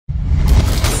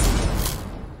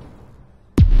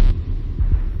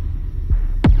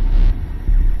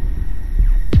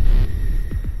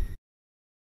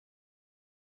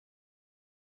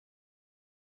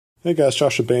Hey guys,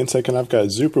 Josh at Bane Tech, and I've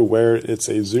got Zooper Wear. It's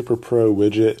a Zooper Pro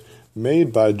widget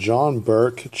made by John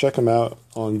Burke. Check him out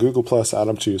on Google+, add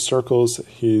him to your circles.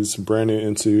 He's brand new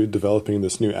into developing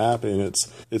this new app, and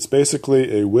it's basically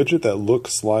a widget that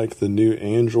looks like the new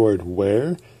Android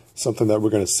Wear, something that we're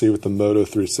going to see with the Moto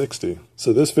 360.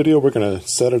 So this video, we're going to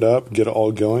set it up, get it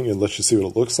all going, and let you see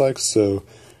what it looks like. So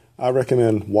I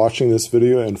recommend watching this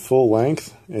video in full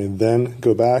length, and then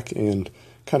go back and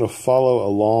kind of follow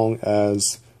along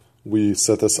as we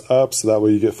set this up, so that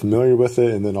way you get familiar with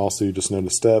it, and then also you just know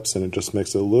the steps, and it just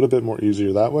makes it a little bit more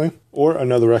easier that way. Or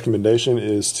another recommendation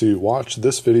is to watch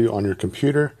this video on your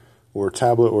computer or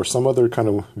tablet or some other kind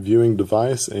of viewing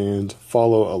device and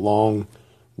follow along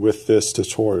with this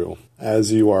tutorial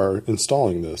as you are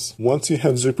installing this. Once you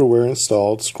have Zooper Wear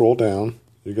installed, scroll down,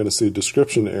 you're going to see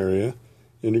description area,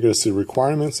 and you're going to see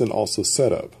requirements and also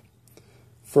setup.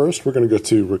 First, we're going to go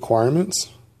to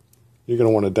requirements. You're going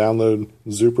to want to download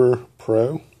Zooper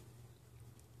Pro.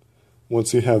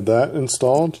 Once you have that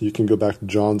installed, you can go back to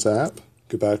John's app,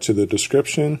 go back to the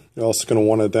description. You're also going to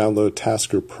want to download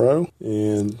Tasker Pro,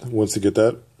 and once you get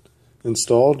that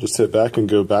installed, just hit back and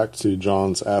go back to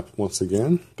John's app once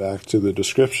again, back to the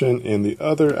description. And the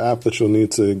other app that you'll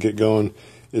need to get going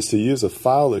is to use a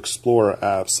file explorer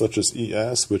app such as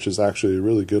ES, which is actually a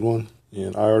really good one.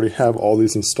 And I already have all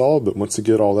these installed, but once you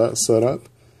get all that set up,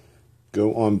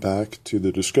 go on back to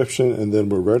the description, and then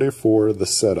we're ready for the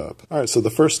setup. Alright, so the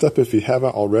first step, if you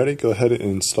haven't already, go ahead and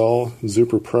install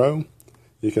Zooper Pro.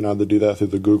 You can either do that through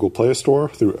the Google Play Store,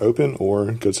 through Open,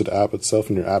 or go to the app itself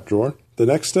in your app drawer. The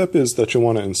next step is that you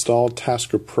want to install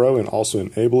Tasker Pro and also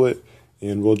enable it,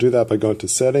 and we'll do that by going to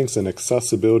Settings and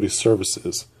Accessibility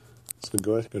Services. So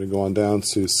go ahead, going to go on down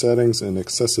to Settings and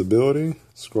Accessibility,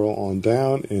 scroll on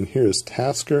down, and here is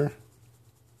Tasker,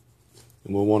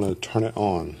 and we'll want to turn it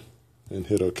on. And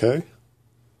hit OK,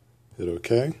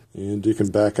 and you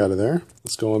can back out of there.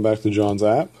 Let's go on back to John's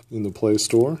app in the Play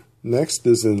Store. Next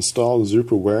is install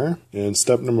Zooper Wear, and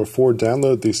step number 4,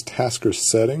 download these Tasker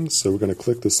settings. So we're going to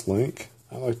click this link.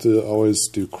 I like to always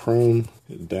do Chrome,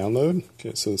 hit download.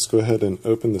 Okay, so let's go ahead and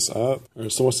open this up. All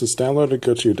right, so once it's downloaded,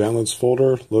 go to your downloads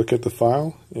folder, look at the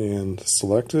file, and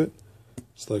select it.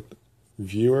 Select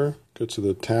Viewer, go to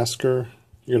the Tasker.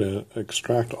 You're going to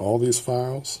extract all these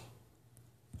files.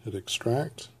 Hit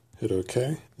extract, hit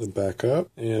OK, then back up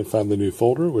and find the new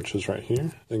folder, which is right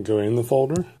here. Then go in the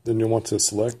folder. Then you'll want to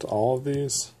select all of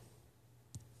these,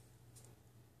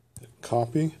 hit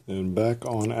copy, and back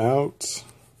on out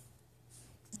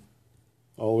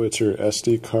all the way to your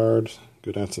SD card.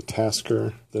 Go down to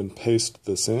Tasker, then paste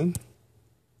this in.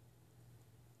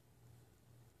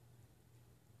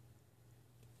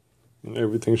 And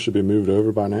everything should be moved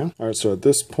over by now. Alright, so at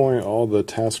this point, all the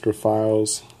Tasker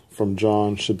files from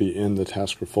John should be in the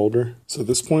Tasker folder. So at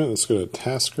this point, let's go to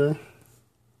Tasker.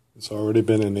 It's already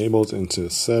been enabled into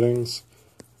settings.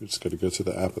 We're just going to go to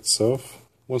the app itself.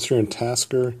 Once you're in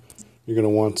Tasker, you're going to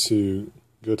want to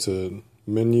go to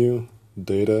Menu,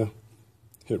 Data,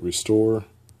 hit Restore,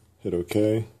 hit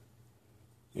OK.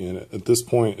 And at this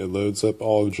point, it loads up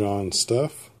all of John's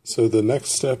stuff. So the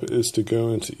next step is to go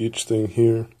into each thing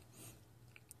here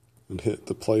and hit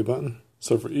the play button.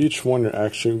 So for each one, you're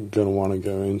actually going to want to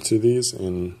go into these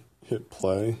and hit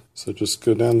play. So just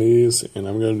go down these, and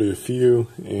I'm going to do a few,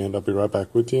 and I'll be right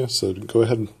back with you. So go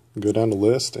ahead and go down the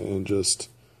list and just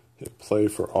hit play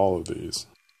for all of these.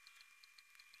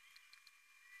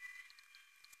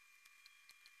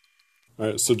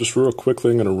 Alright, so just real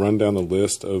quickly, I'm going to run down the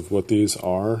list of what these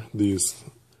are. These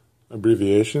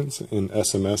abbreviations. In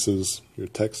SMS is your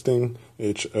texting,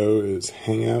 HO is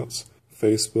Hangouts,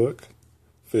 Facebook,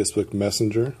 Facebook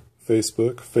Messenger,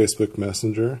 Facebook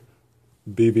Messenger,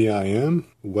 BBIM,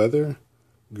 Weather,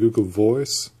 Google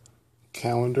Voice,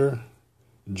 Calendar,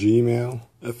 Gmail,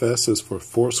 FS is for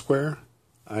Foursquare,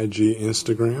 IG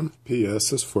Instagram,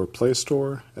 PS is for Play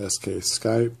Store, SK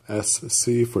Skype,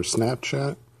 SC for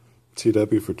Snapchat,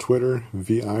 TW for Twitter,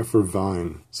 VI for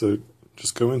Vine. So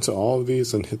just go into all of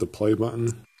these and hit the play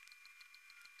button.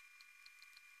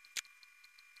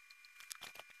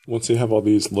 Once you have all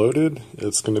these loaded,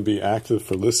 it's going to be active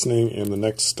for listening, and the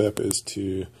next step is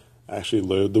to actually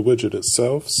load the widget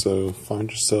itself. So find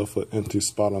yourself an empty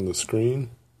spot on the screen,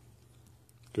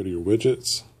 go to your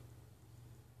widgets,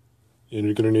 and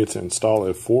you're going to need to install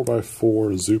a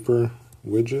 4x4 Zooper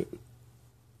widget.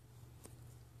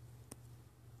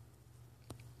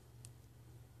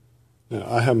 Now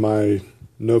I have my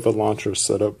Nova launcher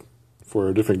set up for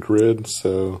a different grid,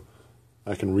 so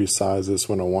I can resize this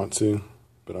when I want to.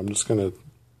 But I'm just going to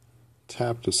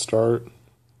tap to start.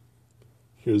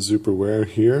 Here's Zooper Wear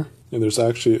here, and there's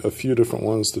actually a few different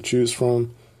ones to choose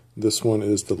from. This one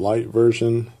is the light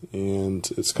version, and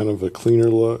it's kind of a cleaner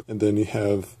look. And then you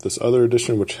have this other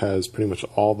edition, which has pretty much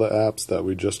all the apps that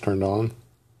we just turned on.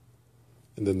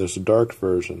 And then there's a dark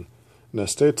version. Now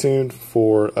stay tuned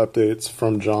for updates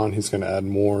from John. He's going to add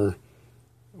more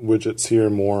widgets here,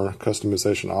 more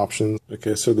customization options.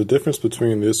 Okay, so the difference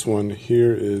between this one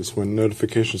here is when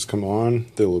notifications come on,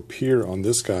 they'll appear on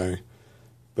this guy.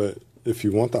 But if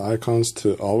you want the icons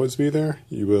to always be there,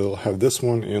 you will have this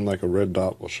one and like a red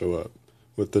dot will show up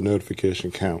with the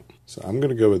notification count. So I'm going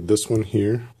to go with this one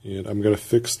here, and I'm going to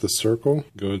fix the circle.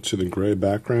 Go to the gray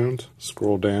background,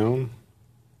 scroll down.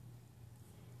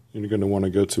 You're going to want to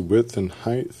go to width and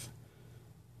height,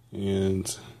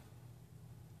 and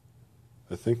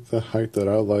I think the height that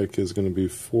I like is going to be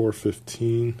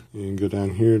 415, and go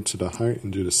down here to the height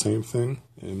and do the same thing,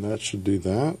 and that should do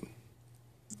that.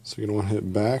 So you're going to want to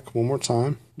hit back one more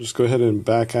time. Just go ahead and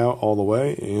back out all the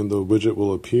way and the widget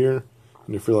will appear.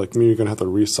 And if you're like me, you're going to have to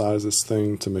resize this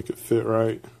thing to make it fit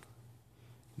right.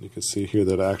 And you can see here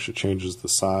that it actually changes the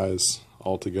size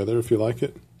altogether if you like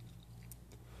it.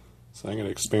 So I'm going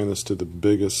to expand this to the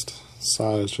biggest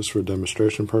size just for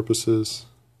demonstration purposes.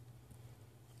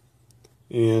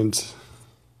 And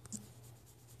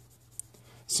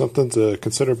something to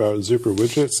consider about Zooper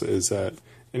widgets is that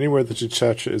anywhere that you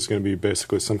touch is going to be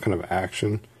basically some kind of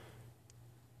action.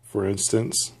 For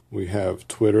instance, we have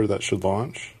Twitter that should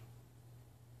launch.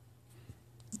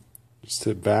 Just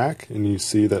hit back and you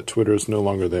see that Twitter is no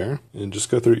longer there. And just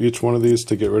go through each one of these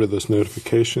to get rid of those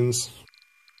notifications.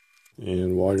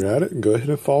 And while you're at it, go ahead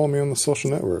and follow me on the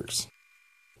social networks.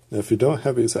 Now if you don't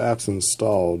have these apps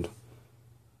installed,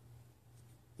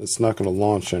 it's not going to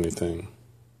launch anything.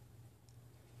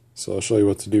 So I'll show you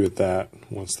what to do with that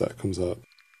once that comes up.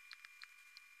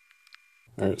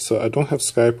 Alright, so I don't have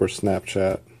Skype or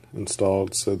Snapchat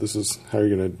installed, so this is how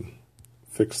you're going to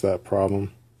fix that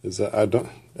problem. Is that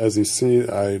as you see,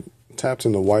 I tapped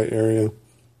in the white area,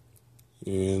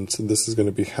 and so this is going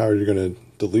to be how you're going to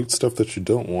delete stuff that you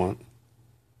don't want.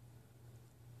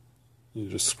 You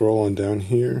just scroll on down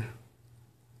here.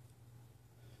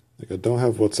 Like I don't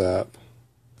have WhatsApp,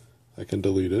 I can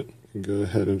delete it. Go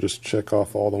ahead and just check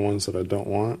off all the ones that I don't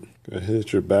want. Go ahead and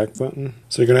hit your back button.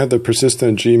 So you're going to have the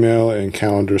persistent Gmail and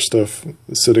calendar stuff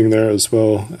sitting there, as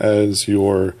well as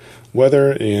your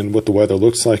weather and what the weather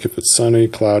looks like, if it's sunny,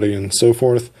 cloudy, and so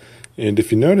forth. And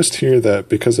if you noticed here that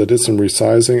because I did some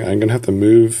resizing, I'm going to have to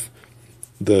move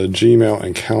the Gmail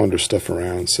and calendar stuff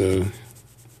around. So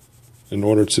in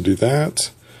order to do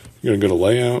that, you're going to go to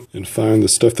Layout and find the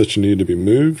stuff that you need to be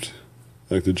moved,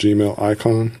 like the Gmail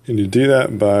icon, and you do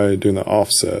that by doing the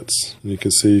offsets. And you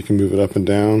can see you can move it up and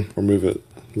down or move it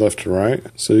left to right.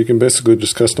 So you can basically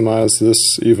just customize this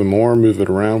even more, move it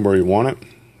around where you want it,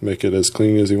 make it as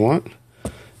clean as you want.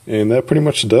 And that pretty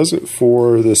much does it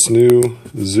for this new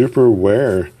Zooper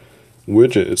Wear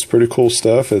widget. It's pretty cool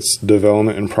stuff. It's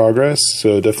development in progress,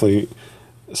 so definitely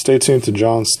stay tuned to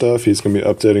John's stuff. He's going to be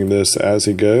updating this as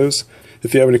he goes.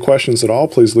 If you have any questions at all,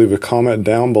 please leave a comment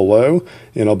down below,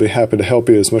 and I'll be happy to help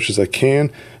you as much as I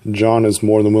can. John is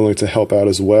more than willing to help out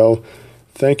as well.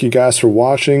 Thank you guys for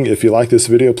watching. If you like this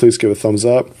video, please give a thumbs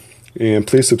up, and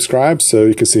please subscribe so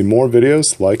you can see more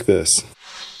videos like this.